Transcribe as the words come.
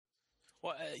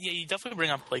Well, yeah, you definitely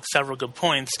bring up like several good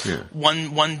points. Yeah.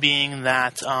 One being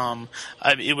that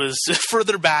it was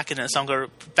further back in it, so I'm going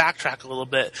to backtrack a little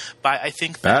bit. But I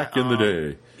think that, back in the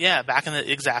day. Yeah,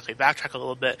 exactly. Backtrack a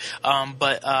little bit.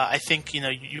 But I think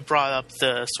you brought up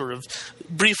the sort of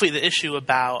briefly the issue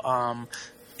about.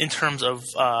 In terms of,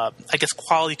 I guess,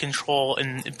 quality control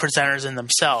in presenters in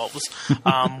themselves,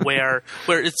 where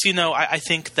it's, I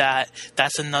think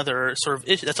that's another sort of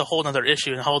issue. That's a whole other issue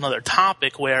and a whole other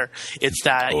topic where it's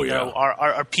that,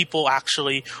 are people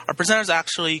actually, are presenters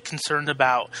actually concerned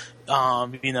about,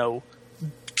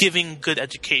 giving good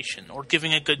education or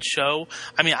giving a good show?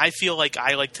 I mean, I feel like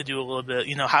I like to do a little bit,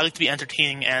 I like to be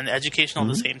entertaining and educational at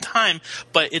the same time,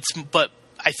 but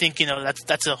I think,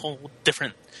 that's a whole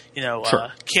different,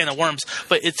 Sure. can of worms,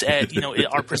 but it's,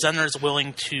 are presenters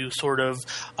willing to sort of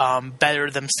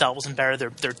better themselves and better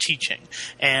their teaching?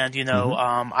 And,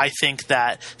 I think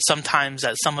that sometimes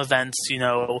at some events,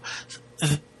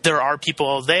 there are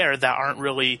people there that aren't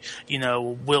really,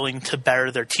 willing to better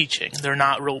their teaching. They're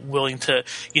not willing to,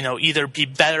 either be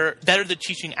better the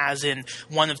teaching as in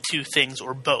one of two things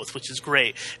or both, which is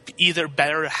great. Either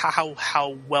better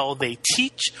how well they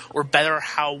teach or better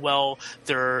how well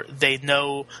they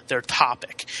know their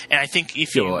topic. And I think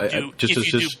if you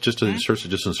just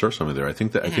insert something there, I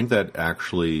think that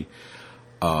actually.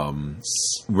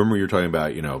 Remember you're talking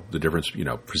about, the difference,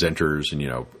 presenters and,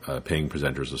 paying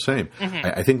presenters the same.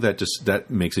 I think that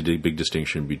makes a big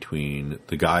distinction between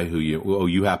the guy who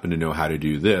you happen to know how to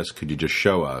do this. Could you just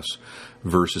show us,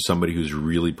 versus somebody who's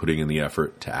really putting in the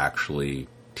effort to actually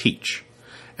teach.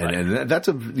 And that's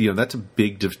a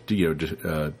big,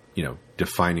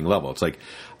 defining level. It's like,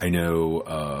 I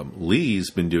know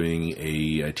Lee's been doing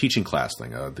a teaching class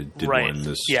thing. They did one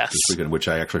this weekend, which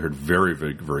I actually heard very,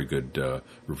 very, very good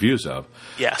reviews of.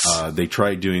 Yes. They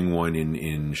tried doing one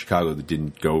in Chicago that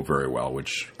didn't go very well,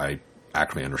 which I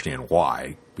actually understand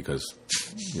why, because,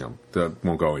 that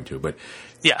won't go into. But,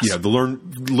 yes. The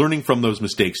learning from those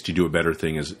mistakes to do a better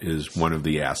thing is one of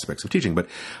the aspects of teaching. But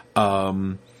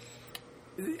I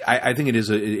think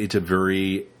it's a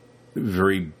very,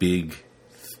 very big,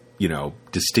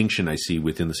 distinction I see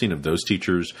within the scene of those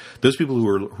teachers, those people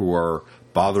who are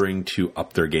bothering to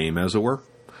up their game, as it were.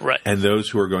 Right. And those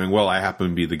who are going, well, I happen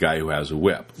to be the guy who has a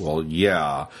whip. Well,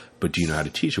 yeah, but do you know how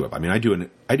to teach a whip? I mean, I do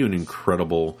an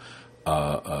incredible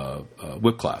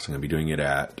whip class. I'm going to be doing it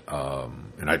at,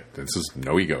 this is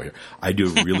no ego here. I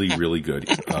do a really, really good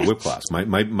whip class.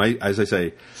 My as I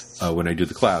say, when I do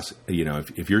the class,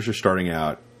 if you're just starting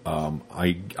out, I'm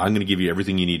going to give you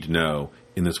everything you need to know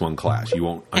in this one class. You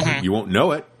won't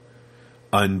know it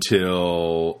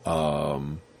until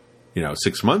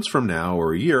 6 months from now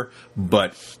or a year,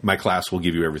 but my class will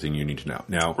give you everything you need to know.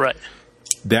 Now,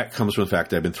 that comes from the fact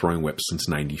that I've been throwing whips since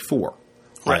 '94.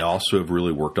 Right. I also have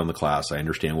really worked on the class. I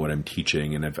understand what I'm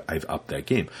teaching, and I've upped that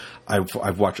game.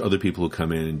 I've watched other people who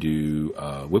come in and do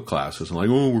whip classes and like,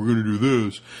 oh, we're going to do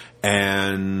this,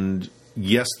 and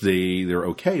yes, they're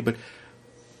okay, but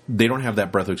they don't have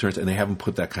that breadth of experience, and they haven't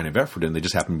put that kind of effort in. They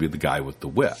just happen to be the guy with the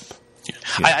whip.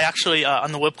 I actually,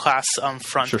 on the whip class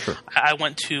front, Sure. I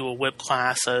went to a whip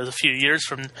class a few years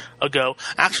ago.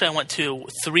 Actually, I went to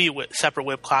three separate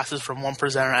whip classes from one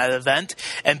presenter at an event,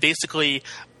 and basically,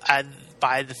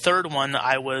 by the third one,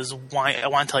 I wanted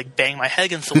to like bang my head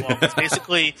against the wall. Because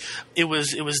basically, it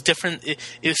was different. It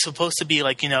was supposed to be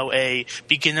like a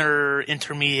beginner,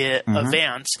 intermediate,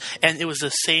 advanced, and it was the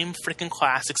same freaking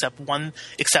class except one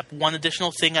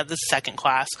additional thing at the second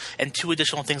class and two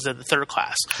additional things at the third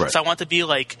class. Right. So I want to be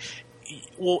like.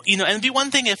 Well, and it'd be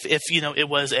one thing if it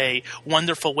was a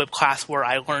wonderful whip class where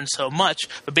I learned so much,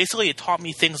 but basically it taught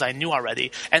me things I knew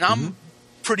already, and I'm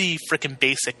pretty freaking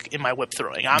basic in my whip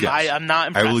throwing. I'm not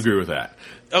impressed. I will agree with that.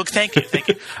 Oh, thank you.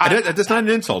 That's not an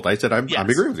insult. I said I'm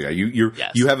agreeing with you.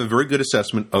 You have a very good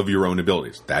assessment of your own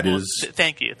abilities.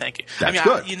 Thank you. That's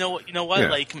good. You know what? Yeah.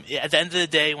 Like at the end of the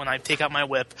day, when I take out my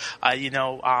whip,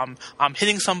 I'm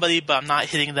hitting somebody, but I'm not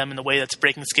hitting them in a way that's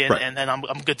breaking skin, and then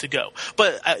I'm good to go.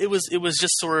 But it was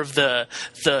just sort of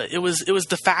it was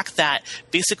the fact that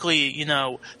basically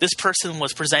this person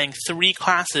was presenting three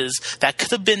classes that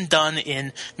could have been done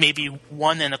in maybe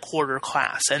 1.25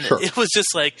 class, and it was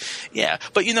just like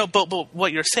But but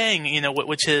what you're saying,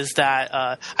 which is that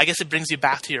I guess it brings you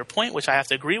back to your point, which I have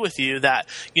to agree with you that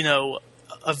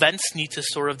events need to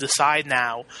sort of decide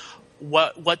now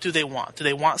what do they want? Do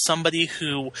they want somebody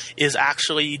who is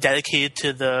actually dedicated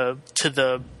to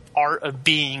the art of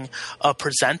being a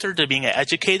presenter, to being an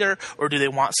educator, or do they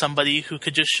want somebody who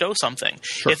could just show something?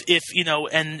 Sure. If you know,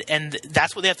 and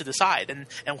that's what they have to decide. And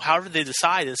however they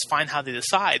decide is fine how they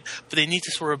decide, but they need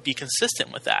to sort of be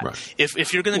consistent with that. Right.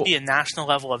 If you're going to be a national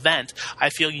level event, I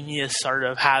feel you need to sort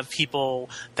of have people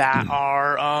that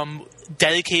are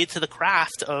dedicated to the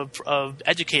craft of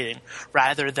educating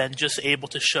rather than just able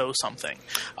to show something.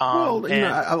 I'll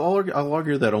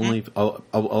argue that only.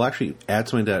 I'll actually add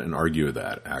something to that and argue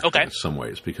that actually in some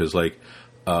ways, because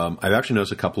I've actually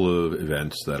noticed a couple of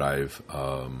events that I've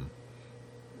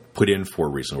put in for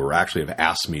recently, or actually have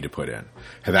asked me to put in,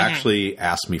 have actually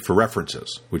asked me for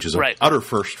references, which is an utter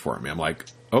first for me. I'm like,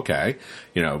 okay,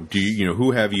 do you,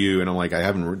 who have you? And I'm like,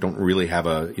 don't really have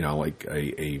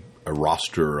a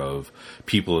roster of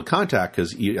people to contact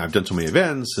because I've done so many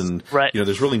events and,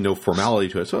 there's really no formality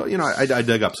to it. So, I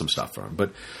dug up some stuff from them.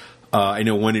 But I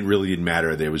know when it really didn't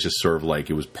matter, it was just sort of like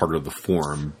it was part of the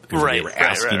form. They were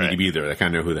asking me to be there. I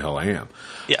kind of know who the hell I am.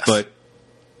 Yes. But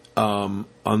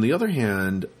on the other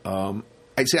hand, I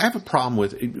have a problem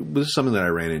with – this is something that I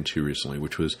ran into recently,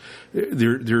 which was I've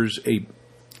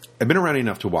been around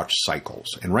enough to watch cycles,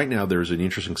 and right now there's an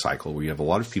interesting cycle where you have a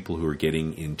lot of people who are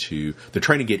they're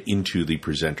trying to get into the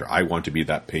presenter. I want to be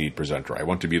that paid presenter. I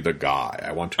want to be the guy.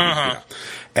 I want to be,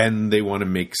 and they want to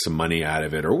make some money out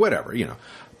of it or whatever,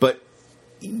 But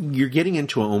you're getting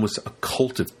into almost a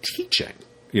cult of teaching.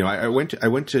 I was at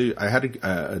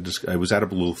a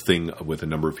little thing with a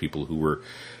number of people who were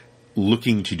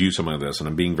looking to do some of this, and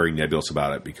I'm being very nebulous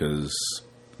about it because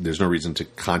there's no reason to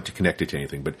connect it to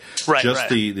anything. But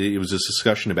it was this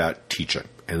discussion about teaching,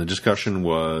 and the discussion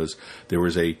was there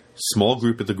was a small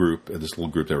group this little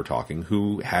group they were talking,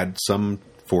 who had some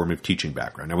form of teaching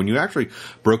background. Now, when you actually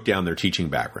broke down their teaching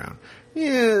background,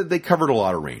 they covered a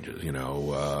lot of ranges.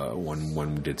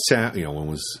 One did sound. One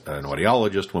was an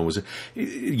audiologist. One was,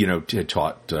 had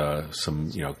taught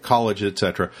some, college,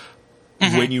 etc.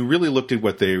 When you really looked at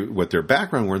what their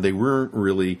background were, they weren't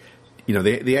really,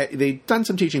 they'd done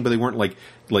some teaching, but they weren't like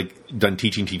done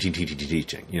teaching.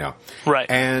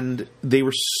 Right. And they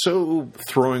were so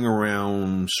throwing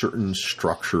around certain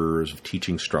structures of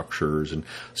teaching structures and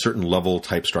certain level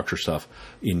type structure stuff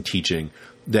in teaching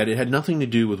that it had nothing to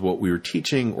do with what we were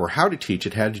teaching or how to teach.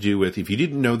 It had to do with if you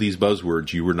didn't know these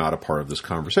buzzwords, you were not a part of this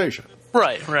conversation.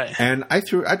 Right. And I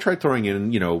tried throwing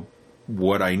in,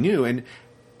 what I knew, and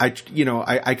I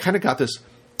kind of got this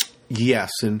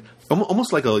yes, and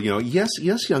almost like a yes,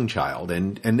 young child,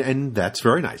 and that's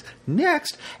very nice.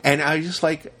 Next, and I was just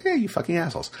like, hey, you fucking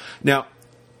assholes. Now,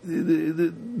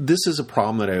 this is a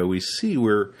problem that I always see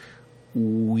where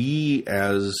we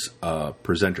as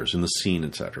presenters in the scene,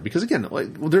 etc. Because again,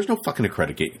 there's no fucking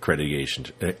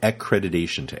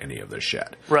accreditation to any of this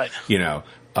shit. Right.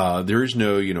 There is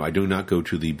no, I do not go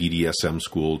to the BDSM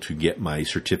school to get my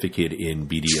certificate in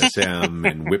BDSM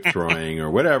and whip throwing or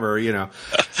whatever,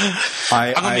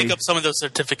 I'm going to make up some of those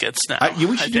certificates now.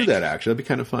 We should do that, actually. That'd be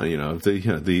kind of fun, the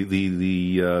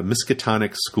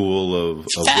Miskatonic school of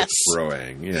whip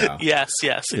throwing. Yeah. Yes,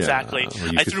 exactly.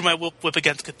 I threw my whip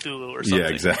against Cthulhu or something. Yeah,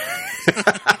 exactly.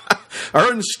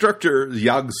 Our instructor,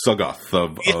 Yag Sogoth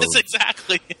of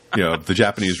exactly. The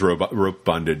Japanese rope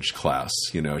bondage class.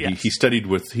 He studied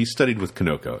with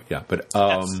Kanoko. Yeah, but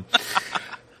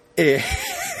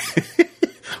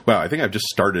wow, I think I've just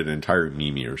started an entire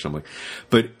meme or something.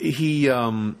 But the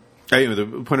point I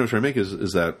was trying to make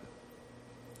is that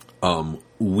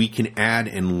we can add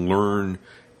and learn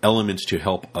elements to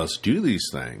help us do these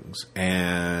things,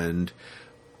 and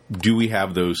do we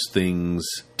have those things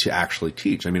to actually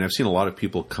teach? I mean, I've seen a lot of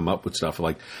people come up with stuff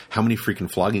like, how many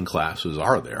freaking flogging classes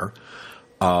are there?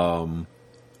 And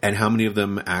how many of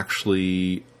them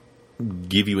actually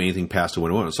give you anything past a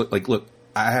 101? So, look,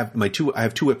 I have two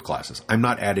whip classes. I'm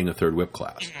not adding a third whip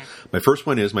class. Mm-hmm. My first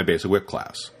one is my basic whip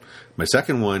class. My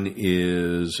second one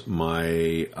is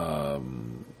my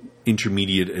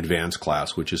intermediate advanced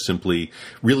class, which is simply,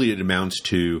 really it amounts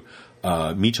to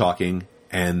me talking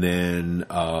and then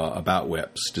about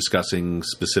whips, discussing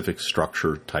specific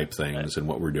structure type things and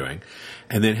what we're doing,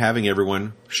 and then having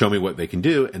everyone show me what they can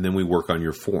do, and then we work on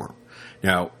your form.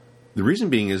 Now, the reason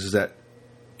being is that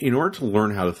in order to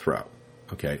learn how to throw,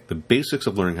 the basics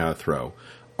of learning how to throw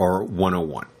are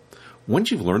 101.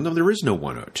 Once you've learned them, there is no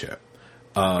 102.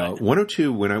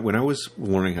 102, when I was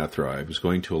learning how to throw, I was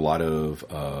going to a lot of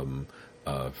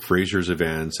Fraser's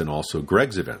events and also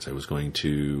Greg's events. I was going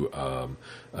to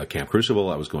Camp Crucible.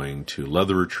 I was going to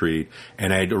Leather Retreat,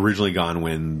 and I had originally gone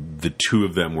when the two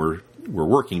of them were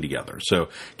working together. So it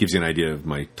gives you an idea of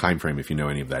my time frame if you know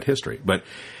any of that history. But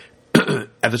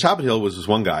at the top of the hill was this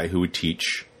one guy who would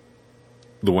teach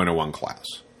the 101 class.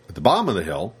 At the bottom of the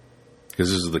hill, because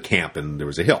this is the camp and there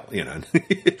was a hill,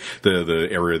 the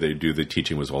area they do the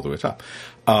teaching was all the way top.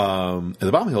 At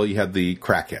the bottom of the hill, you had the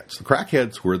crackheads. The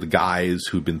crackheads were the guys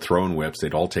who'd been throwing whips.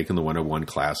 They'd all taken the 101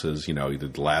 classes, either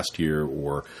the last year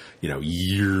or,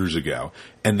 years ago.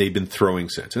 And they'd been throwing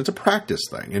since. And it's a practice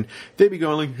thing. And they'd be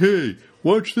going like, hey,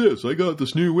 watch this. I got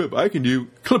this new whip. I can do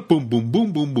clip, boom, boom,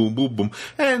 boom, boom, boom, boom, boom.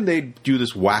 And they do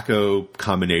this wacko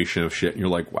combination of shit. And you're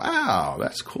like, wow,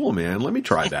 that's cool, man. Let me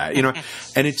try that.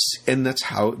 And that's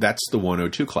the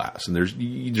 102 class. And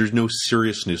there's no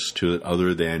seriousness to it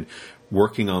other than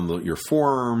working on your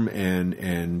form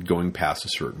and going past a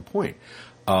certain point.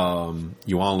 You want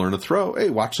to learn to throw?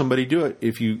 Hey, watch somebody do it.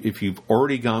 If you've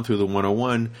already gone through the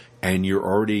 101 and you're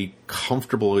already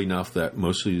comfortable enough that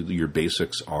most of your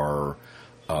basics are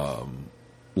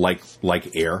like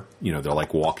air, they're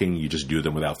like walking. You just do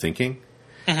them without thinking.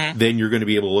 Mm-hmm. Then you're going to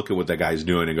be able to look at what that guy's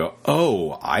doing and go,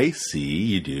 oh, I see.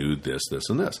 You do this, this,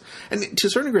 and this. And to a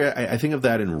certain degree, I think of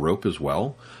that in rope as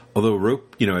well. Although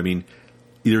rope,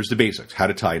 there's the basics, how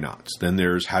to tie knots. Then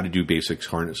there's how to do basics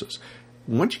harnesses.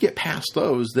 Once you get past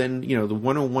those, then the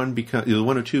 101 becomes the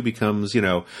 102 becomes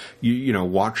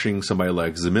watching somebody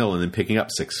like Zamil and then picking up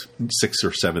six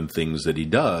or seven things that he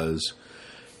does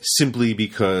simply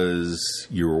because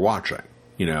you were watching,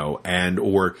 and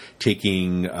or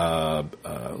taking Mark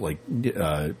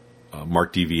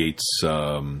Deviate's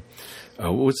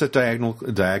what's that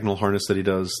diagonal harness that he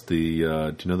does? Do you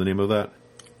know the name of that?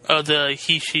 Oh, the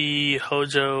Hishi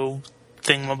Hojo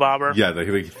thingamabobber. Yeah,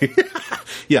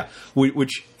 yeah.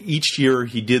 Which each year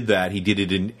he did that. He did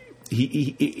it in.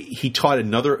 He taught a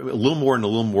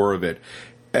little more of it,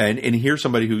 and here's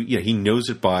somebody who he knows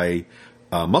it by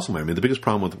muscle memory. I mean, the biggest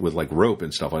problem with like rope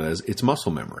and stuff like that is it's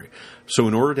muscle memory. So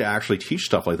in order to actually teach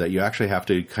stuff like that, you actually have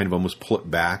to kind of almost pull it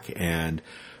back and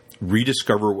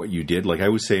rediscover what you did. Like I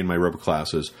always say in my rope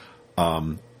classes,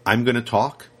 I'm going to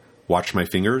talk. Watch my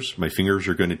fingers. My fingers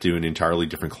are going to do an entirely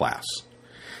different class.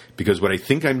 Because what I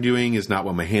think I'm doing is not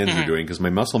what my hands are doing, because my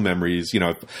muscle memory is,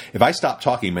 if I stop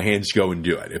talking, my hands go and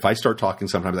do it. If I start talking,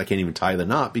 sometimes I can't even tie the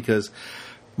knot because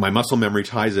my muscle memory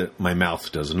ties it, my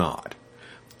mouth does not.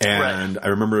 And right. I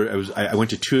remember I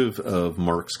went to two of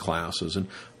Mark's classes, and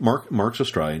Mark's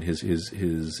Australian. He's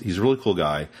a really cool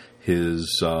guy. He's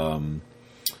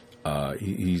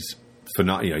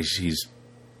phenomenal. He's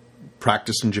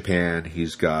practiced in Japan.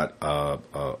 He's got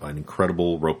an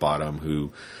incredible rope bottom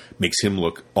who makes him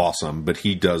look awesome, but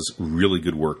he does really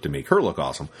good work to make her look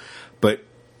awesome. But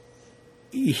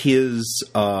he's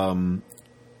not.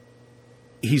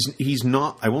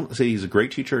 I won't say he's a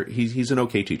great teacher. He's an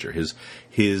okay teacher. His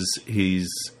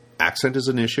accent is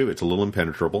an issue. It's a little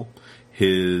impenetrable.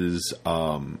 He's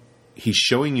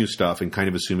showing you stuff and kind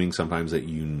of assuming sometimes that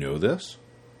you know this.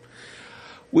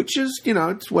 Which is,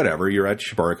 it's whatever. You're at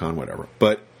ShibariCon, whatever.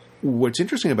 But what's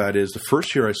interesting about it is the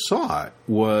first year I saw it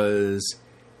was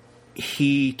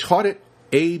he taught it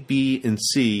A, B, and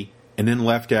C, and then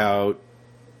left out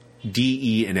D,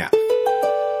 E, and F.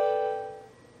 Oh,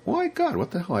 my God,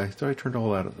 what the hell? I thought I turned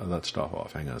all that stuff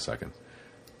off. Hang on a second.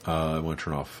 I want to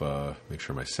turn off, make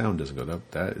sure my sound doesn't go.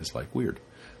 That is, weird.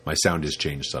 My sound has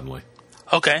changed suddenly.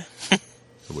 Okay.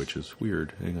 Which is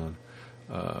weird. Hang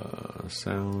on.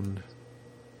 Sound...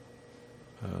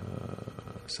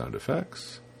 sound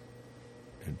effects,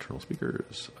 internal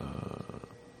speakers,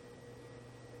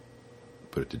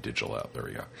 put it to digital out. There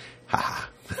we go. Ha!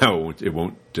 No, it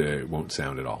won't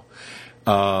sound at all.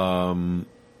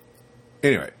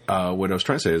 Anyway, what I was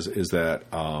trying to say is that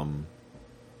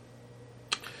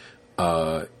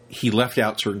he left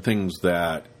out certain things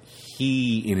that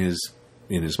he in his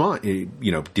mind,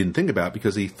 didn't think about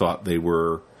because he thought they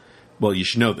were. Well, you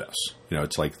should know this.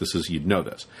 It's like you'd know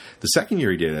this. The second year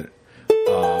he did it,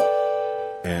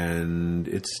 and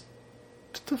it's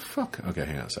what the fuck. Okay,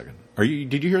 hang on a second.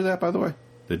 Did you hear that, by the way?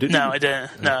 No, I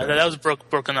didn't. No, okay. That was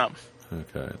broken up.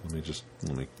 Okay,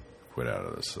 let me quit out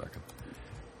of this a second.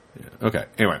 Yeah. Okay.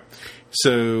 Anyway,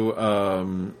 so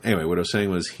what I was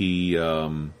saying was he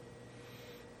the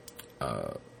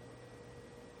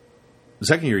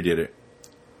second year he did it.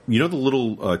 The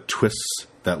little twists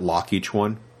that lock each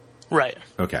one. Right.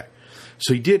 Okay.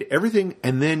 So he did everything,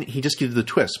 and then he just did the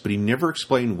twists, but he never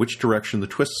explained which direction the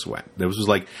twists went. That was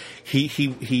like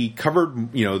he covered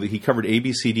he covered A,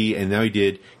 B, C, D, and now he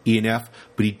did E and F,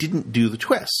 but he didn't do the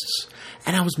twists.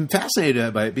 And I was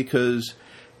fascinated by it because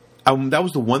that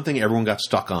was the one thing everyone got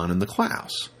stuck on in the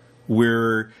class,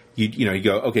 where you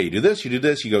go, okay, you do this, you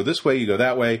go this way, you go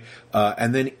that way,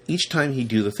 and then each time he'd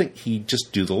do the thing, he'd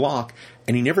just do the lock,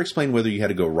 and he never explained whether you had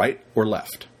to go right or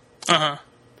left. Uh-huh.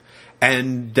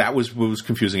 And that was what was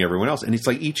confusing everyone else. And it's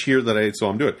like each year that I saw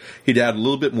him do it, he'd add a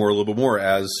little bit more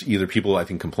as either people, I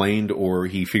think, complained or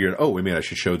he figured, oh, maybe I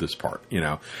should show this part,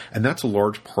 And that's a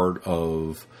large part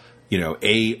of,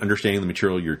 understanding the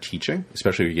material you're teaching,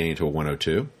 especially if you're getting into a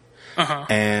 102.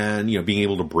 And, being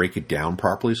able to break it down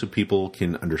properly so people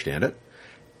can understand it.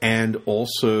 And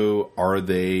also, are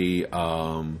they,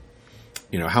 how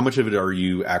much of it are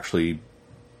you actually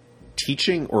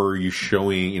teaching, or are you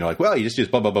showing, well, you just use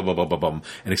blah, blah, blah, blah, blah, blah, blah,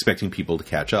 and expecting people to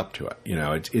catch up to it.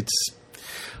 It's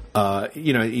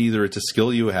either it's a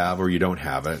skill you have or you don't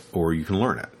have it, or you can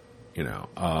learn it, It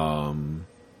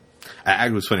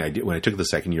was funny. When I took it the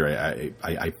second year,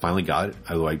 I finally got it.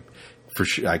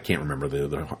 I can't remember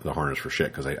the harness for shit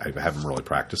because I haven't really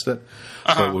practiced it.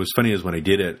 But what was funny is when I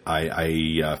did it,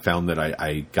 I found that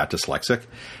I got dyslexic,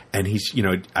 and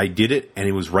I did it and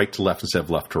it was right to left instead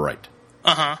of left to right.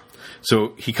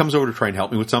 So he comes over to try and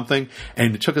help me with something,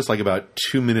 and it took us like about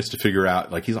 2 minutes to figure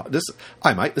out. Like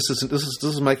this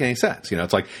isn't making any sense.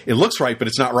 It's like it looks right, but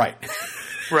it's not right.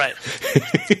 Right.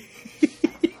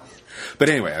 But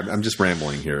anyway, I'm just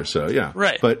rambling here. So yeah,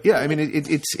 right. But yeah, I mean,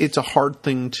 it's a hard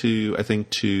thing to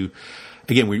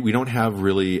again, we don't have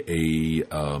really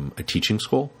a teaching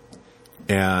school,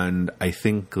 and I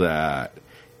think that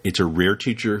it's a rare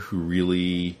teacher who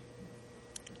really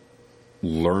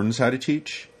learns how to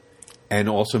teach. And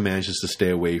also manages to stay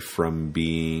away from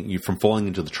falling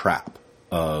into the trap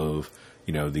of,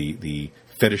 the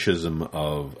fetishism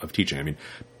of teaching. I mean,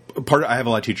 I have a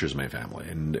lot of teachers in my family,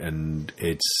 and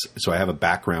so I have a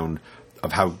background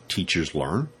of how teachers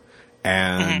learn.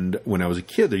 And when I was a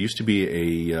kid, there used to be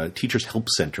a teachers help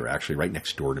center actually right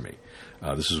next door to me.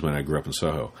 This is when I grew up in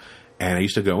Soho, and I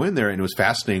used to go in there, and it was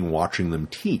fascinating watching them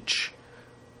teach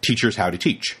teachers how to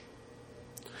teach.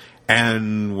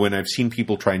 And when I've seen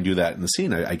people try and do that in the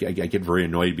scene, I get very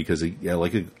annoyed because I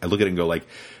look at it and go like,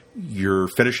 you're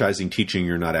fetishizing teaching.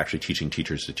 You're not actually teaching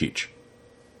teachers to teach.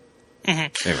 Anyway,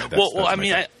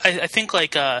 I think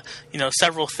like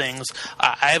several things.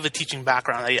 I have a teaching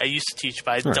background. I used to teach,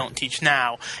 but I don't teach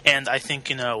now. And I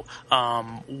think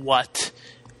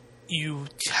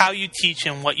how you teach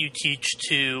and what you teach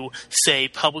to, say,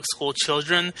 public school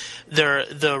children,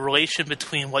 the relation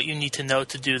between what you need to know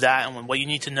to do that and what you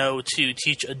need to know to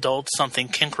teach adults something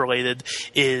kink related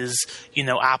is,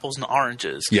 apples and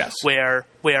oranges. Yes. Where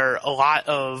a lot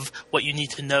of what you need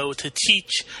to know to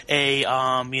teach a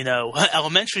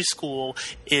elementary school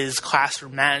is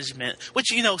classroom management, which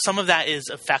some of that is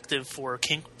effective for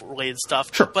kink related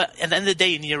stuff. Sure. But at the end of the day,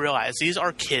 you need to realize these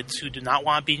are kids who do not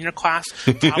want to be in your class.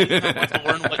 Probably don't want to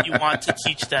learn what you want to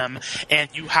teach them, and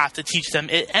you have to teach them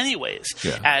it anyways.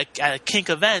 Yeah. At a kink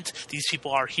event, these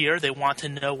people are here. They want to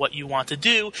know what you want to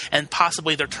do, and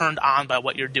possibly they're turned on by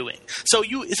what you're doing. So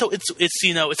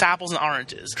it's apples and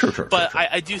oranges. Sure. But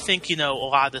I do think a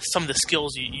lot of some of the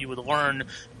skills you would learn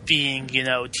being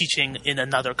teaching in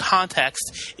another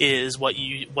context is what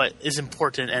is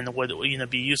important and would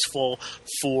be useful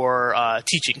for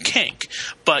teaching kink.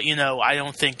 But I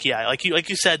don't think like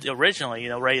you said originally,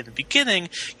 right at the beginning,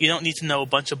 you don't need to know a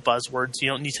bunch of buzzwords. You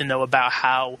don't need to know about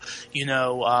how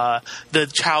the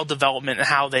child development and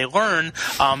how they learn.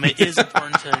 It is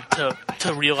important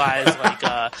to realize like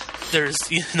there's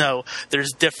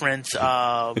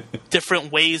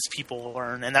different ways people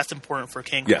learn, and that's important for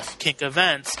kink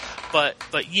events. But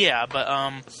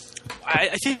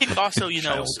I think also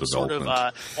sort of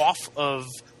off of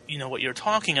what you're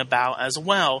talking about as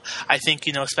well. I think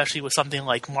especially with something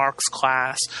like Mark's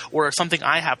class or something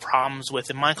I have problems with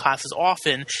in my classes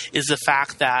often is the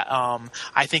fact that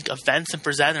I think events and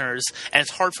presenters, and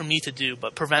it's hard for me to do,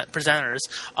 but presenters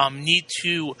need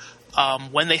to.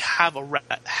 When they have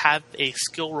a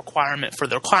skill requirement for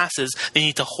their classes, they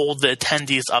need to hold the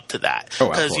attendees up to that.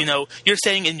 Because you're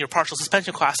saying in your partial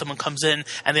suspension class, someone comes in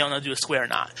and they don't know to do a square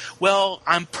knot. Well,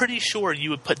 I'm pretty sure you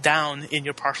would put down in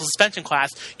your partial suspension class,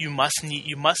 you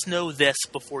must know this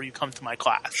before you come to my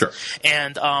class. Sure.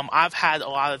 And I've had a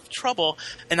lot of trouble,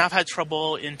 and I've had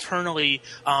trouble internally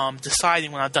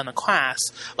deciding when I've done a class.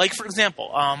 Like for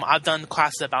example, I've done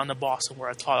classes at Bound in Boston where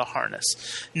I taught a harness.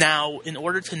 Now, in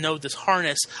order to know this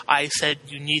harness, I said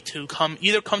you need to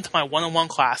either come to my one-on-one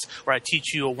class where I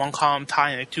teach you a 1-column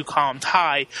tie and a 2-column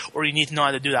tie, or you need to know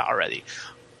how to do that already.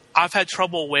 I've had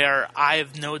trouble where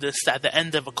I've noticed at the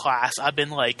end of a class, I've been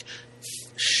like,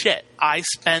 shit, I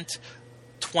spent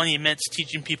 20 minutes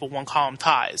teaching people 1-column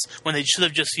ties when they should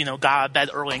have just, got out of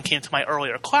bed early and came to my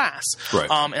earlier class. Right.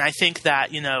 And I think that,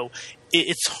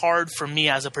 it's hard for me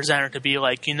as a presenter to be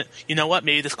like, you know what,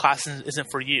 maybe this class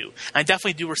isn't for you. And I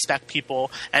definitely do respect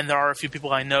people, and there are a few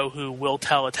people I know who will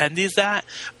tell attendees that,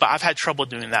 but I've had trouble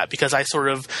doing that because I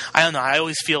don't know, I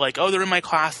always feel like, oh, they're in my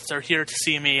class, they're here to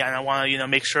see me, and I want to,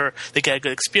 make sure they get a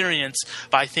good experience.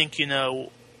 But I think,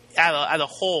 at a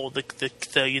whole,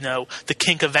 the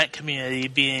kink event community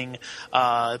being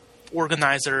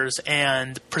organizers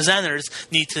and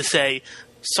presenters need to say,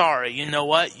 sorry, you know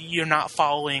what? You're not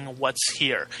following what's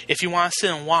here. If you want to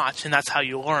sit and watch and that's how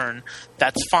you learn,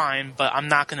 that's fine, but I'm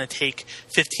not going to take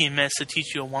 15 minutes to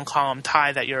teach you a one-column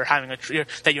tie that you're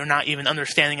that you're not even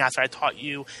understanding after I taught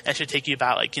you, and it should take you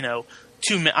about 2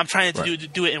 minutes. I'm trying to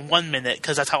do it in 1 minute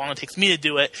because that's how long it takes me to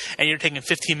do it, and you're taking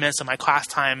 15 minutes of my class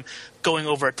time going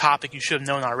over a topic you should have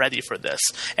known already for this.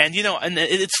 And and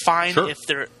it's fine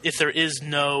if there is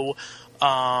no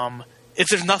if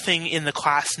there's nothing in the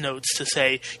class notes to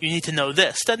say you need to know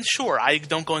this, then sure, I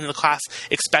don't go into the class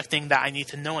expecting that I need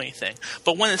to know anything.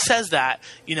 But when it says that,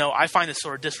 I find it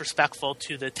sort of disrespectful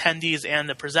to the attendees and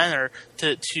the presenter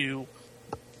to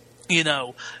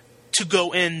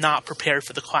go in not prepared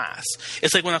for the class.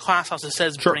 It's like when a class also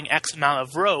says bring X amount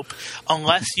of rope,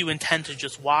 unless you intend to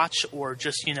just watch or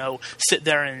just, sit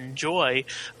there and enjoy,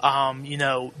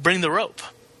 bring the rope.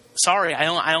 Sorry, I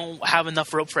don't have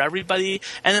enough rope for everybody,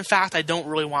 and in fact, I don't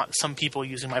really want some people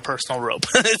using my personal rope.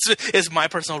 it's my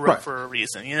personal rope for a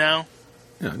reason, Yeah,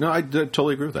 no, I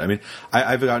totally agree with that. I mean,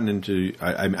 I've gotten into,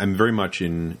 I'm very much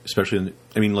in, especially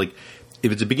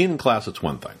if it's a beginning class, it's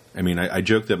one thing. I mean, I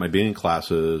joke that my beginning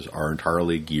classes are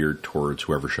entirely geared towards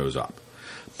whoever shows up.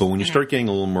 But when you start getting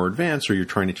a little more advanced, or you're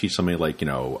trying to teach somebody like,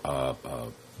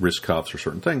 wrist cuffs or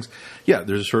certain things,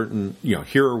 there's a certain,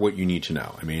 here are what you need to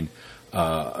know. I mean,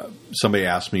 somebody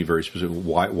asked me very specifically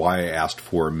why I asked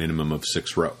for a minimum of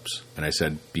 6 ropes. And I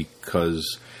said,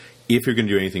 because if you're going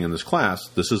to do anything in this class,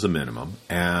 this is a minimum.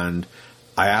 And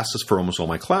I asked this for almost all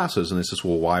my classes, and they says,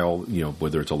 well, why all,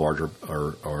 whether it's a larger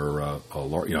or a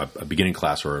beginning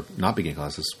class or a not beginning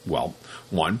classes. Well,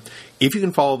 one, if you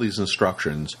can follow these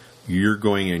instructions, you're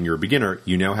going in, you're a beginner,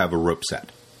 you now have a rope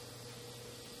set.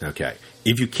 Okay.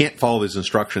 If you can't follow these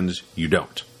instructions, you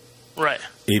don't. Right.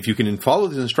 If you can follow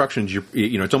these instructions,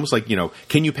 it's almost like,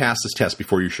 can you pass this test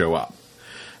before you show up?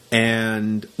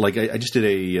 And like I just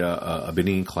did a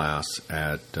beginning class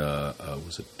at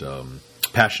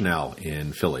Passional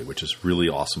in Philly, which is really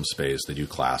awesome space. They do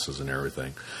classes and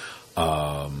everything.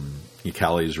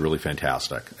 Callie is really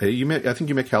fantastic. I think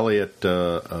you met Callie at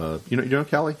you know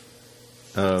Callie?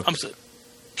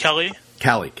 Kelly?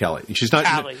 Callie. She's not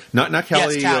Callie. Not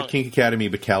Callie, yes, Callie. Kink Academy,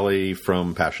 but Callie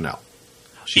from Passional.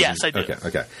 Yes, I do.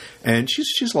 Okay. And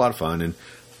she's a lot of fun, and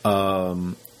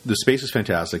the space is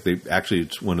fantastic.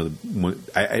 It's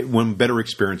one better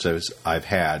experiences I've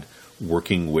had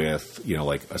working with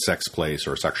like a sex place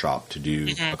or a sex shop to do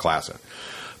a class in.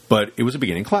 But it was a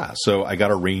beginning class, so I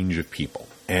got a range of people,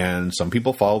 and some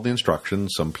people followed the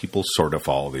instructions, some people sort of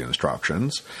follow the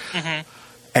instructions. Mm-hmm.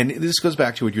 And this goes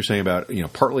back to what you're saying about,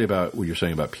 partly about what you're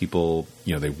saying about people,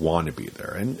 they want to be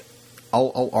there. And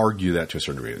I'll argue that to a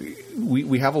certain degree.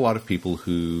 We have a lot of people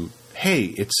who, hey,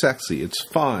 it's sexy, it's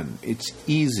fun, it's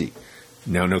easy.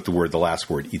 Now note the last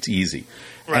word, it's easy.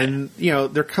 Right. And,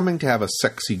 they're coming to have a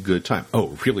sexy good time.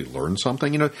 Oh, really learn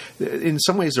something? In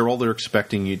some ways, all they're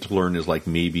expecting you to learn is like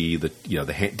maybe the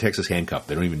Texas handcuff.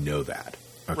 They don't even know that.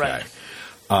 Okay.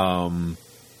 Right.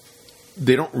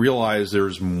 They don't realize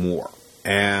there's more.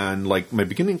 And like my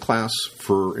beginning class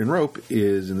in rope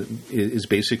is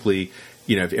basically,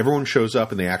 if everyone shows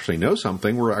up and they actually know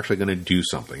something, we're actually going to do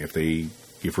something. If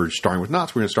we're starting with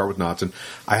knots, we're going to start with knots. And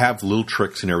I have little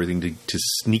tricks and everything to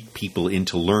sneak people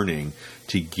into learning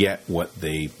to get what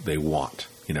they want.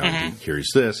 Here's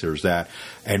this, here's that.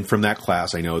 And from that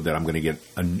class, I know that I'm going to get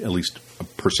at least a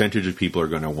percentage of people are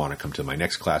going to want to come to my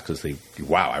next class because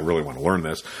I really want to learn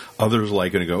this. Others are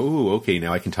going to go, ooh, okay,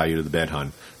 now I can tie you to the bed,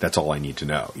 hun. That's all I need to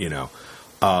know,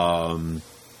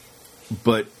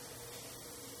 But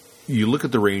you look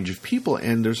at the range of people,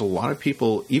 and there's a lot of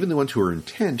people, even the ones who are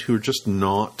intent, who are just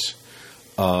not,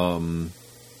 they're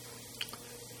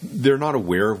not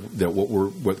aware that what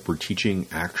we're teaching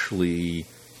actually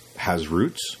has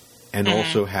roots and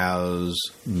also has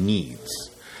needs.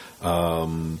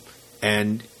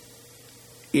 And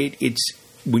it's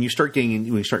when you start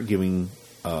giving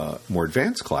more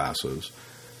advanced classes,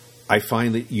 I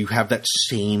find that you have that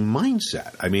same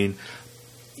mindset. I mean,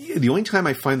 the only time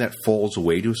I find that falls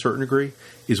away to a certain degree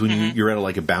is when you're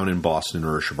at a Bound in Boston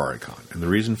or a ShibariCon. And the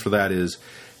reason for that is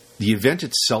the event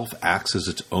itself acts as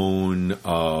its own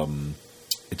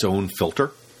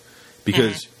filter,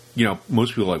 because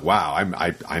most people are like, wow,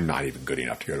 I'm not even good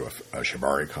enough to go to a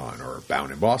ShibariCon or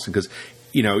Bound in Boston, because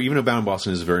even though Bound in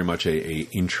Boston is very much a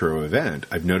intro event,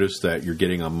 I've noticed that you're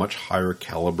getting a much higher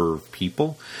caliber of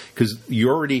people, because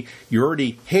you're already,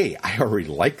 hey, I already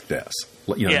like this.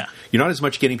 You're not as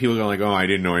much getting people going like, oh, I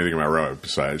didn't know anything about rope,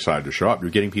 so I decided to show up.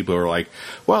 You're getting people who are like,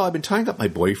 well, I've been tying up my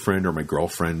boyfriend or my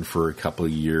girlfriend for a couple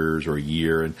of years or a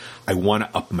year, and I want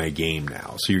to up my game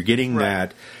now. So you're getting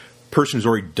that person who's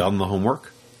already done the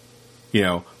homework,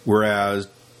 whereas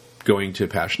going to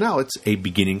Passional, it's a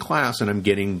beginning class, and I'm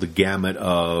getting the gamut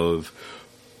of,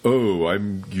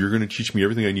 you're going to teach me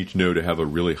everything I need to know to have a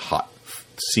really hot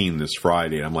scene this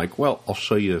Friday. And I'm like, well, I'll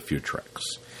show you a few tricks.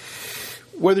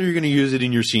 Whether you're going to use it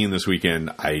in your scene this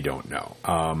weekend, I don't know.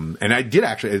 And I did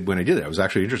actually, when I did it, I was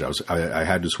actually interested. I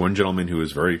had this one gentleman who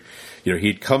was very,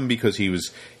 he'd come because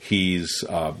he's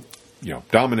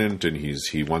dominant, and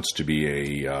he wants to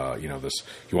be he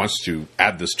wants to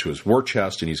add this to his war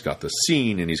chest, and he's got the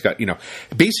scene, and he's got,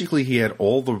 basically he had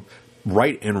all the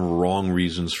right and wrong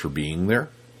reasons for being there.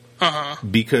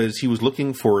 Because he was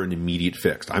looking for an immediate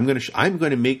fix. I'm going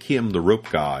to make him the rope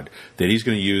god that he's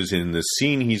going to use in the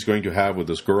scene he's going to have with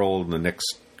this girl in the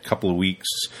next couple of weeks,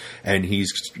 and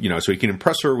he's so he can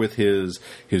impress her with his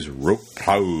rope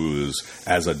pose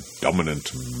as a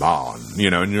dominant man.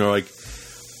 And you're like,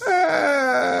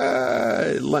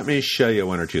 let me show you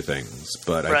one or two things,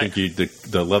 but I think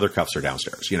the leather cuffs are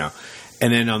downstairs.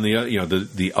 And then on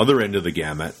the other end of the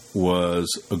gamut was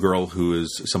a girl who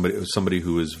is somebody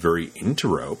who is very into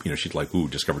rope. She's like,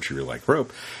 discovered she really liked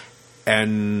rope.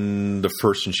 And the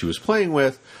person she was playing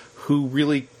with, who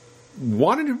really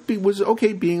wanted to be, was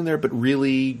okay being there, but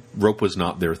really rope was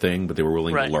not their thing, but they were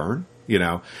willing to learn,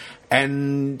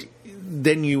 And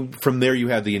then from there you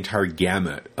have the entire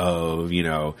gamut of,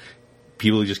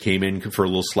 people who just came in for a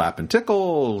little slap and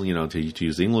tickle, to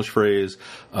use the English phrase.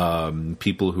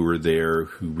 People who were there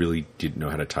who really didn't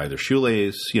know how to tie their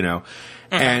shoelace,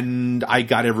 And I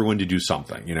got everyone to do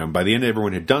something, By the end,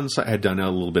 everyone had done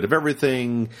a little bit of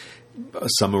everything.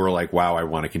 Some were like, "Wow, I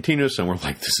want to continue." Some were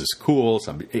like, "This is cool."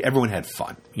 Everyone had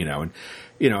fun, And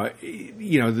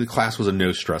the class was a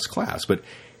no stress class, but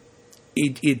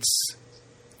it's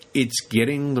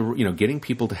getting getting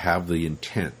people to have the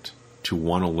intent to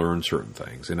want to learn certain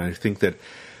things. And I think that,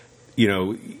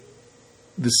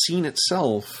 the scene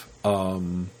itself,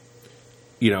 on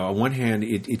one hand,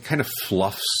 it kind of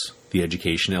fluffs the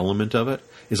education element of it.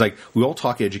 It's like, we all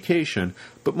talk education,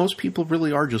 but most people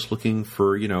really are just looking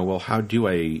for, well, how do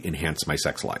I enhance my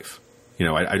sex life?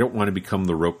 I don't want to become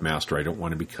the rope master. I don't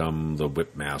want to become the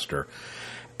whip master.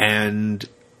 And,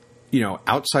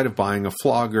 outside of buying a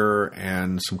flogger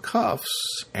and some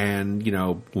cuffs and,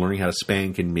 learning how to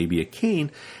spank and maybe a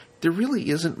cane, there really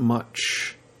isn't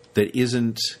much that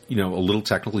isn't, a little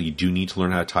technical. You do need to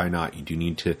learn how to tie a knot. You do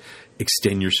need to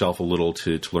extend yourself a little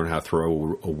to learn how to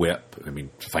throw a whip. I mean,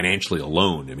 financially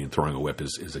alone, throwing a whip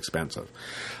is expensive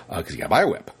because you got to buy a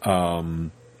whip.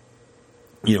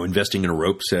 Investing in a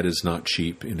rope set is not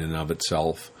cheap in and of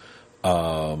itself.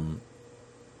 And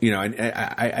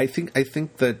I think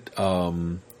that, a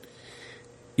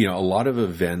lot of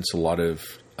events, a lot of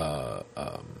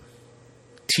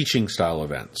teaching style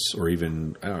events, or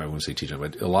even, I want to say teaching,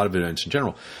 but a lot of events in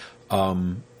general,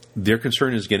 their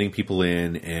concern is getting people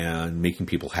in and making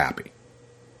people happy.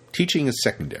 Teaching is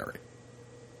secondary.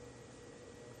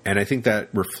 And I think that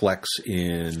reflects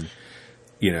in,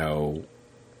 the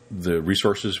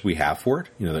resources we have for it,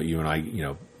 that you and I,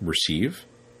 receive.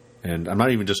 And I'm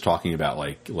not even just talking about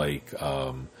Hey,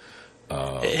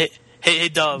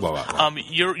 Dov. Well.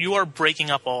 You are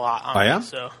breaking up a lot. I am.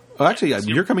 So. Oh, actually,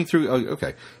 you're coming through. Oh,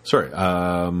 okay, sorry. It's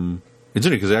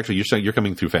interesting because actually you're saying you're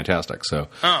coming through fantastic. So.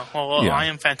 Oh well, yeah. I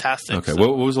am fantastic. Okay. So.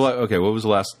 What was the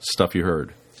last stuff you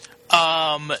heard?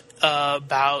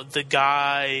 About the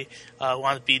guy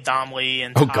wanted to be Dom Lee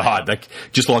and. Oh God, that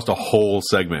just lost a whole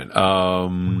segment.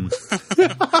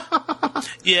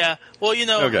 Yeah, well,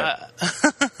 Okay.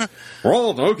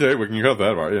 Well, okay, we can cut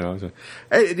that part.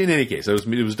 In any case, it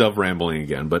was Dove rambling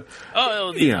again, but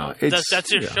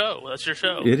that's your show. That's your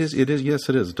show. It is. Yes,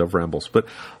 it is. Dove rambles, but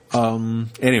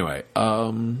anyway.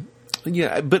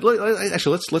 Yeah, but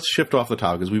actually, let's shift off the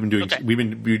topic because we've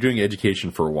been doing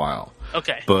education for a while.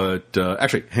 Okay. But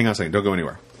actually, hang on a second. Don't go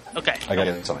anywhere. Okay. I got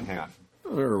to get something. Hang on.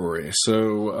 Where were we?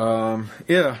 So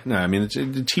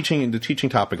the teaching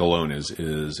topic alone is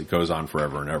it goes on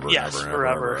forever and ever. Yes, and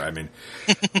forever. I mean,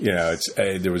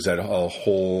 there was that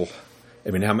whole.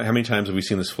 I mean, how many times have we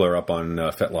seen this flare up on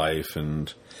FetLife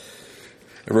and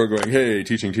everyone going, "Hey,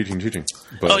 teaching."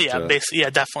 But, basically,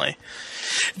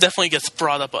 definitely gets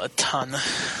brought up a ton.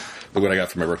 Look what I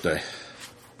got for my birthday.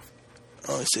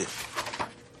 Let me see.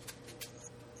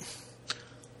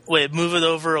 Wait, move it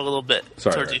over a little bit.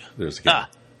 Sorry, towards right. You. There's the camera.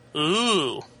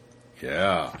 Ooh.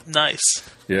 Yeah. Nice.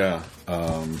 Yeah.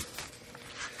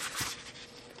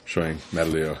 Showing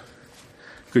Mataleo.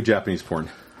 Good Japanese porn.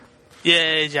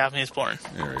 Yay, Japanese porn.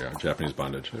 There we go. Japanese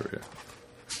bondage. There we go.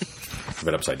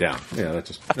 But upside down. Yeah, that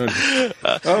just...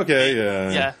 Okay,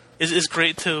 yeah. Yeah. It's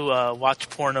great to watch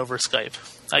porn over Skype,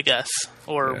 I guess.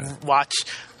 Or watch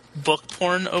book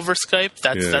porn over Skype.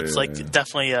 That's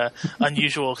definitely a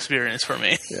unusual experience for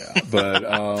me. Yeah, but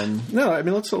no, I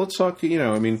mean let's talk. You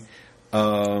know, I mean,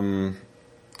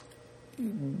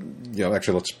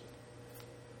 actually, let's.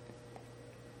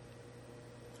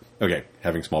 Okay,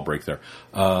 having a small break there.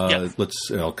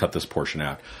 I'll cut this portion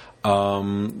out. I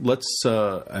mean, is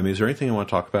there anything you want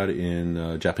to talk about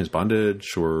in Japanese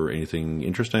bondage, or anything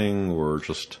interesting, or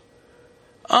just?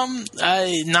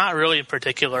 Not really in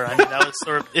particular. I mean, that was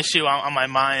sort of issue on my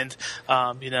mind,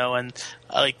 and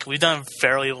like we've done a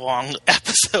fairly long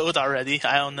episode already.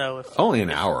 I don't know if only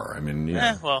an hour. I mean,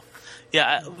 yeah.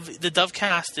 The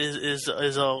Dovcast is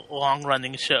a long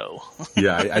running show.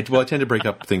 Yeah, I tend to break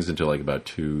up things into like about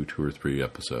two or three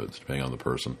episodes, depending on the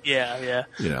person. Yeah.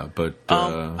 But.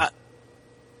 I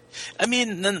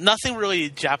mean, nothing really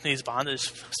Japanese bondage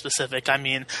specific. I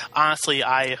mean, honestly,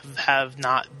 I have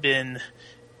not been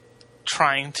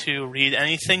trying to read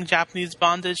anything Japanese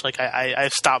bondage. Like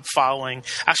I've stopped following.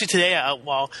 Actually, today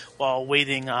while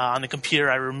waiting on the computer,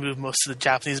 I removed most of the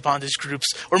Japanese bondage groups,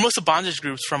 or most of the bondage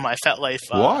groups from my FetLife.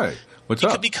 Why? What's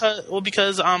up?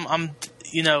 Because I'm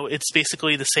it's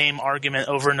basically the same argument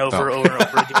over and over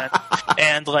again.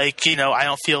 And I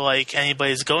don't feel like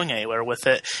anybody's going anywhere with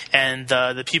it. And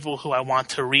the people who I want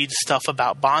to read stuff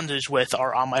about bondage with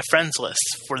are on my friends list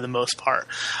for the most part.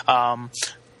 I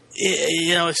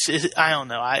don't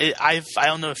know. I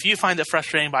don't know if you find it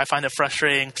frustrating, but I find it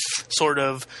frustrating. Sort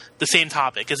of the same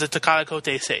topic. Is it Takata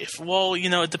Kote safe? Well,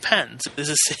 it depends. Is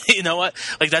it? You know what?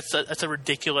 Like that's a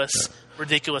ridiculous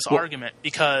argument,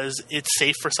 because it's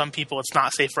safe for some people, it's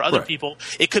not safe for other people.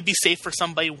 It could be safe for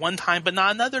somebody one time, but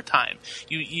not another time.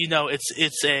 I don't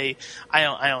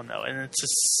know, and it's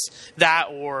just that,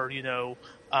 or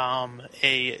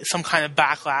some kind of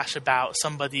backlash about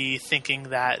somebody thinking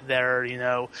that their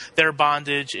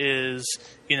bondage is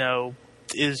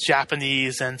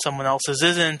Japanese and someone else's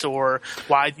isn't, or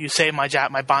why do you say my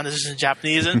bondage isn't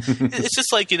Japanese? And it's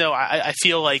just like I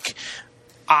feel like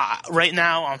right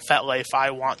now on FetLife,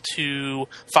 I want to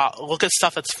look at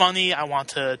stuff that's funny. I want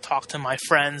to talk to my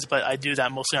friends, but I do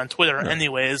that mostly on Twitter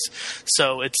anyways.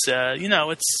 So it's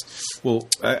it's well,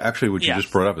 actually, what you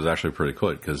just brought up is actually pretty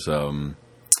cool, because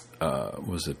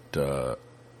was it? I'm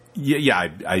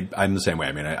the same way.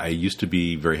 I mean, I used to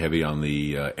be very heavy on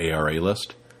the ARA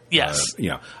list. Yes.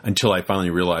 Until I finally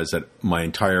realized that my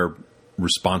entire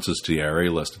responses to the ARA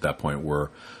list at that point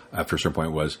were, after a certain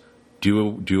point, was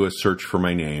do a search for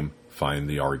my name, find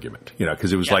the argument.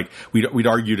 Because it was like we'd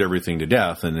argued everything to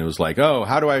death, and it was like, oh,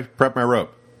 how do I prep my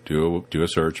rope? Do a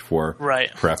search for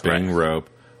prepping rope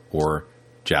or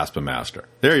Jaspa Master.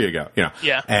 There you go. Yeah.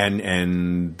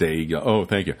 And they go, oh,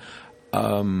 thank you.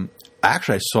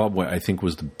 Actually, I saw what I think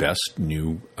was the best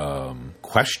new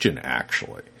question.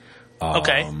 Actually,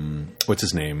 okay. What's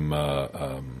his name?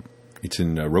 It's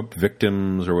in Rope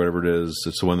Victims or whatever it is.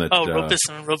 It's the one that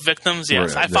Rope Victims.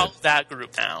 Yes, I follow that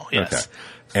group now. Yes.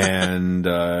 Okay. And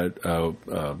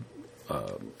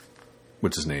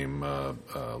what's his name?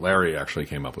 Larry actually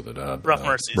came up with it. Rough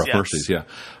Mercies. Rough Mercies. Yeah.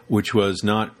 Which was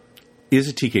not, is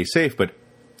a TK safe, but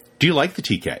do you like the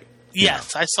TK?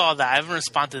 Yes, I saw that. I haven't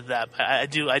responded to that, but I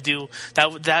do.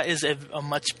 That is a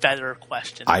much better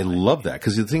question. I love that,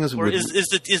 because the thing is,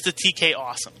 is the TK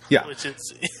awesome? Yeah, which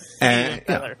is even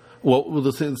better. Yeah. Well,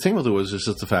 the thing with it was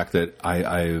just the fact that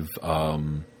I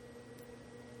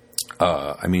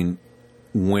mean,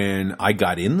 when I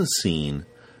got in the scene,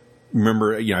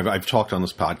 remember, I've talked on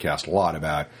this podcast a lot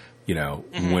about,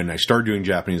 when I started doing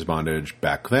Japanese bondage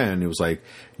back then, it was like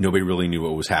nobody really knew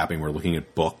what was happening. We're looking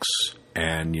at books,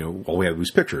 and all we had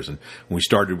was pictures. And when we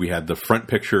started, we had the front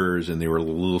pictures, and they were a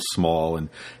little small, and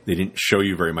they didn't show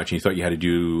you very much. And you thought you had to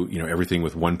do everything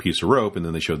with one piece of rope, and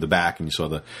then they showed the back, and you saw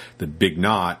the big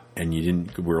knot, and you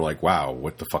didn't. We were like, wow,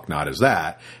 what the fuck knot is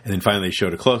that? And then finally they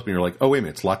showed a close up, and you're like, oh wait a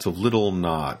minute, it's lots of little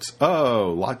knots.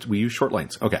 Oh, lots. We use short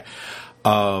lengths. Okay.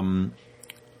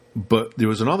 But there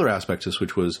was another aspect to this,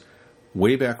 which was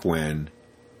way back when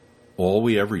all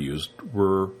we ever used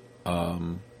was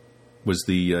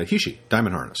the Hishi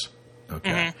diamond harness.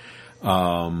 Okay.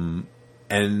 Mm-hmm.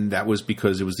 And that was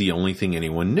because it was the only thing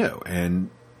anyone knew. And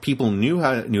people knew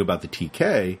about the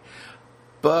TK,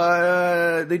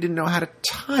 but they didn't know how to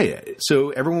tie it. So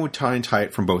everyone would tie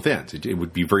it from both ends. It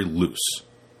would be very loose.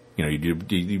 You know,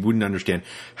 you wouldn't understand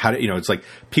how to, it's like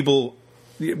people,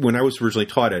 when I was originally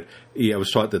taught it, I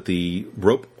was taught that the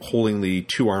rope holding the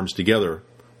two arms together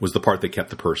was the part that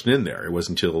kept the person in there. It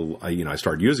wasn't until I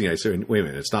started using it, I said, wait a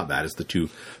minute, it's not that. It's the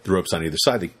ropes on either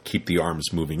side that keep the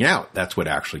arms moving out. That's what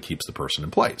actually keeps the person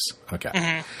in place. Okay.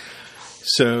 Mm-hmm.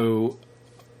 So,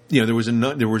 there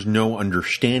was no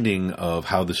understanding of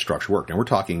how the structure worked. Now, we're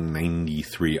talking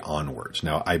 93 onwards.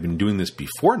 Now, I've been doing this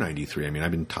before 93. I mean, I've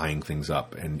been tying things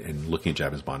up and looking at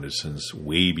Japanese bondage since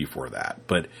way before that.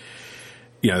 But,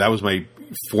 that was my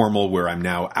formal where I'm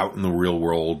now out in the real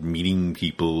world meeting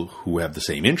people who have the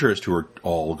same interest, who are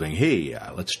all going, hey,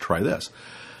 let's try this.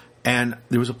 And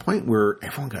there was a point where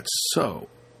everyone got so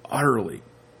utterly,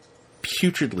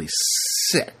 putridly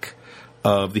sick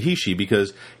of the Hishi,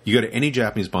 because you go to any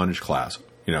Japanese bondage class,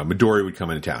 Midori would come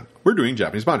into town. We're doing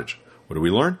Japanese bondage. What do we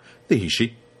learn? The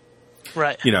Hishi.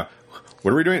 Right.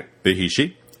 What are we doing? The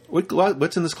Hishi.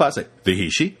 What's in this class? The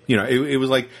Hishi. It was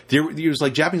like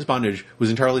Japanese bondage was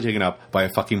entirely taken up by a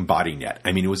fucking body net.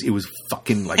 I mean, it was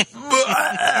fucking like,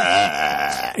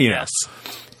 Yes.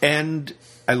 And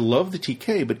I love the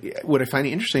TK, but what I find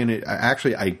interesting,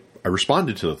 I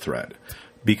responded to the thread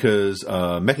because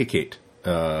Mecha Kate,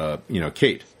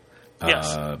 Kate,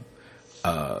 yes.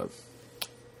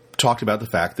 Talked about the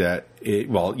fact that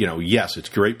yes, it's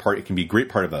great part. It can be a great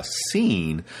part of a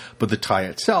scene, but the tie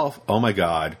itself, oh my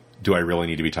God, do I really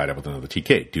need to be tied up with another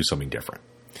TK? Do something different.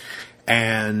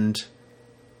 And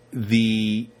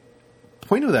the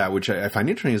point of that, which I find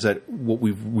interesting, is that what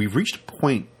we've reached a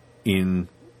point in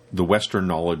the Western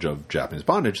knowledge of Japanese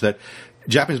bondage that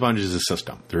Japanese bondage is a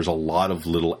system. There's a lot of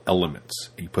little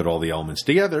elements. You put all the elements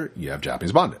together, you have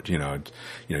Japanese bondage. You have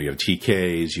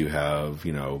TKs, you have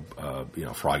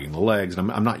frogging the legs.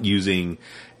 And I'm not using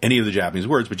any of the Japanese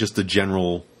words, but just the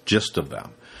general gist of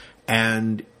them.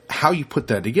 And how you put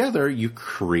that together, you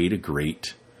create a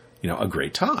great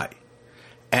tie.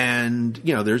 And,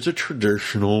 there's a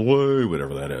traditional way,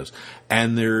 whatever that is.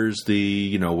 And there's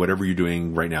the, whatever you're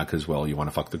doing right now because, you want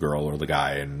to fuck the girl or the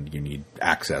guy and you need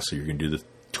access. So you're going to do the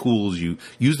tools,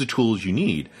 use the tools you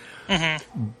need.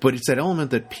 Mm-hmm. But it's that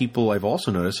element that people I've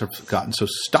also noticed have gotten so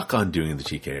stuck on doing the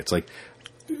TK. It's like,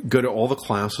 go to all the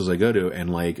classes I go to and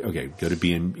go to go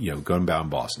to Bound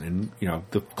Boston. And,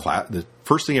 the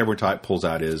first thing everyone pulls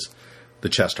out is the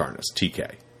chest harness,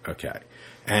 TK. Okay.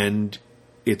 And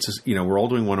it's, we're all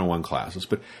doing one-on-one classes,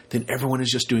 but then everyone is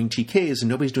just doing TKs and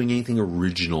nobody's doing anything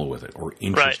original with it or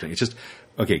interesting. Right. It's just,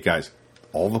 okay, guys,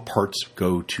 all the parts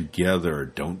go together.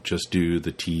 Don't just do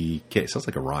the TK. Sounds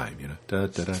like a rhyme, Da,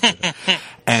 da, da, da, da.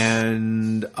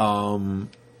 And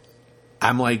I'm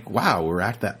like, wow, we're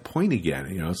at that point again.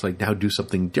 It's like, now do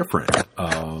something different.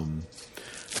 I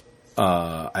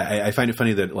find it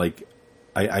funny that,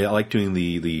 I like doing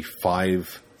the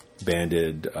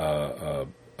 5-banded,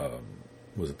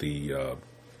 was it the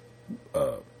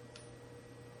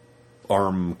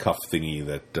arm cuff thingy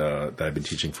that I've been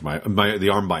teaching for the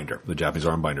arm binder, the Japanese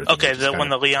arm binder. Okay, the one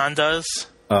that Leon does?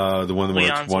 The one that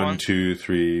it's 1, 2,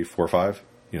 3, 4, 5.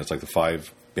 It's like the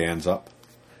 5 bands up.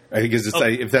 I think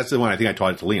if that's the one, I think I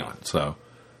taught it to Leon. So.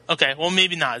 Okay, well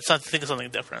maybe not. I think it's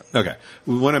something different. Okay,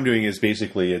 what I'm doing is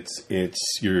basically it's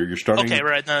you're starting. Okay,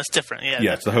 right. No, it's different. Yeah.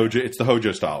 Yeah, it's the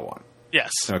Hojo style one.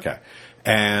 Yes. Okay.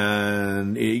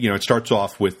 And it starts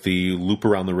off with the loop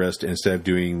around the wrist. Instead of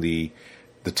doing the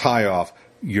tie off,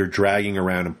 you're dragging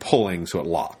around and pulling so it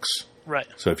locks. Right.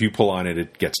 So if you pull on it,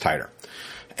 it gets tighter.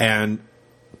 And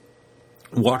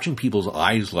watching people's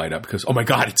eyes light up because, oh my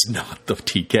God, it's not the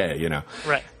TK,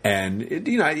 Right. And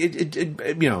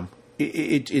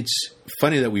it's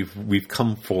funny that we've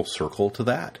come full circle to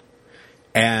that.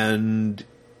 And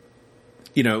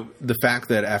the fact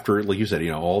that after, like you said,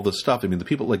 all this stuff, the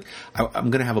people, I'm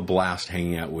going to have a blast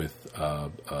hanging out with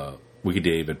Wicked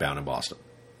Dave at Bound in Boston,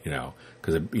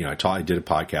 because, I did a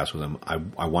podcast with him.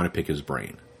 I want to pick his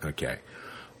brain. Okay.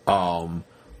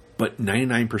 But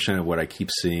 99% of what I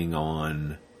keep seeing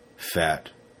on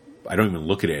FET, I don't even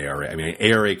look at ARA.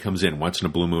 ARA comes in once in a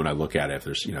blue moon. I look at it if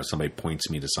there's, somebody points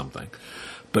me to something,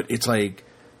 but it's like,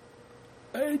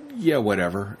 yeah,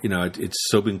 whatever. It's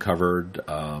so been covered.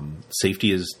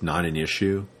 Safety is not an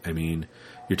issue.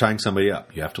 You're tying somebody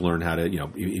up. You have to learn how to,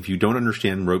 if you don't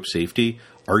understand rope safety,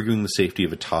 arguing the safety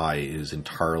of a tie is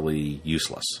entirely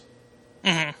useless.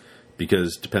 Mm-hmm.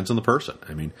 Because it depends on the person.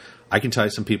 I can tie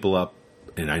some people up,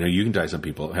 and I know you can tie some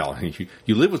people. Hell,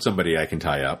 you live with somebody I can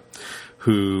tie up,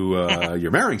 who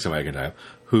you're marrying somebody I can tie up,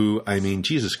 who,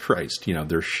 Jesus Christ,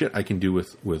 there's shit I can do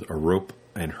with a rope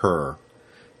and her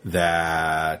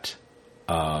that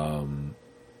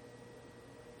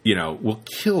will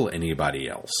kill anybody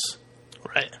else.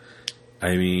 Right.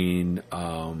 I mean,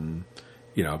 what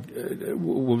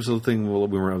was the thing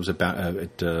when I was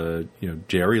at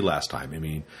Jerry last time? I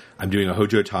mean, I'm doing a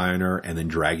Hojo tie on her and then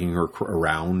dragging her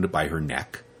around by her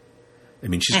neck. I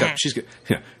mean,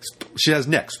 she has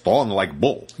neck sprawling like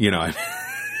bull, and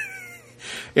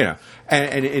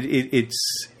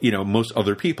it's most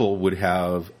other people would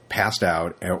have passed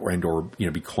out or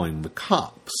be calling the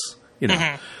cops,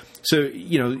 So,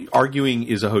 arguing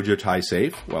is a Hojo tie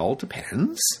safe? Well, it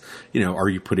depends. Are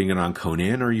you putting it on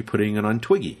Conan or are you putting it on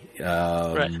Twiggy?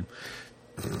 Right.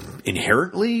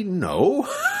 Inherently, no.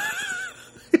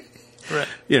 Right.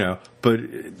 But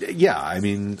yeah, I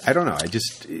mean, I don't know.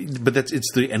 But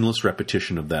it's the endless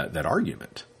repetition of that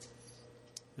argument.